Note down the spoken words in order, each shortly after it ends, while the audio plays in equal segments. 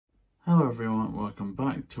Hello everyone, welcome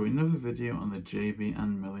back to another video on the JayBee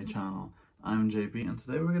and Milly channel. I'm JayBee and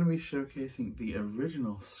today we're going to be showcasing the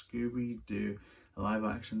original Scooby-Doo live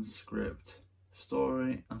action script,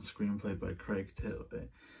 story and screenplay by Craig Titley.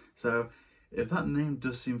 So if that name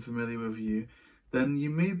does seem familiar with you, then you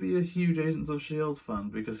may be a huge Agents of S.H.I.E.L.D. fan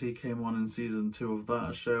because he came on in season 2 of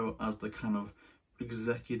that show as the kind of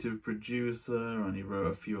executive producer and he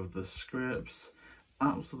wrote a few of the scripts.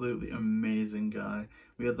 Absolutely amazing guy.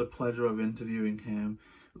 We had the pleasure of interviewing him.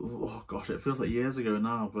 Oh gosh, it feels like years ago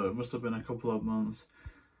now, but it must have been a couple of months.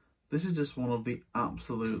 This is just one of the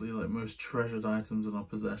absolutely most treasured items in our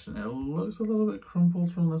possession. It looks a little bit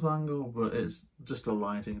crumpled from this angle, but it's just a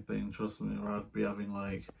lighting thing, trust me, or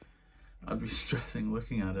I'd be stressing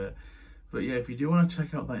looking at it. But yeah, if you do want to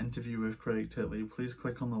check out that interview with Craig Titley, please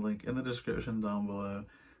click on the link in the description down below.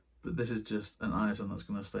 But this is just an item that's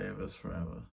going to stay with us forever.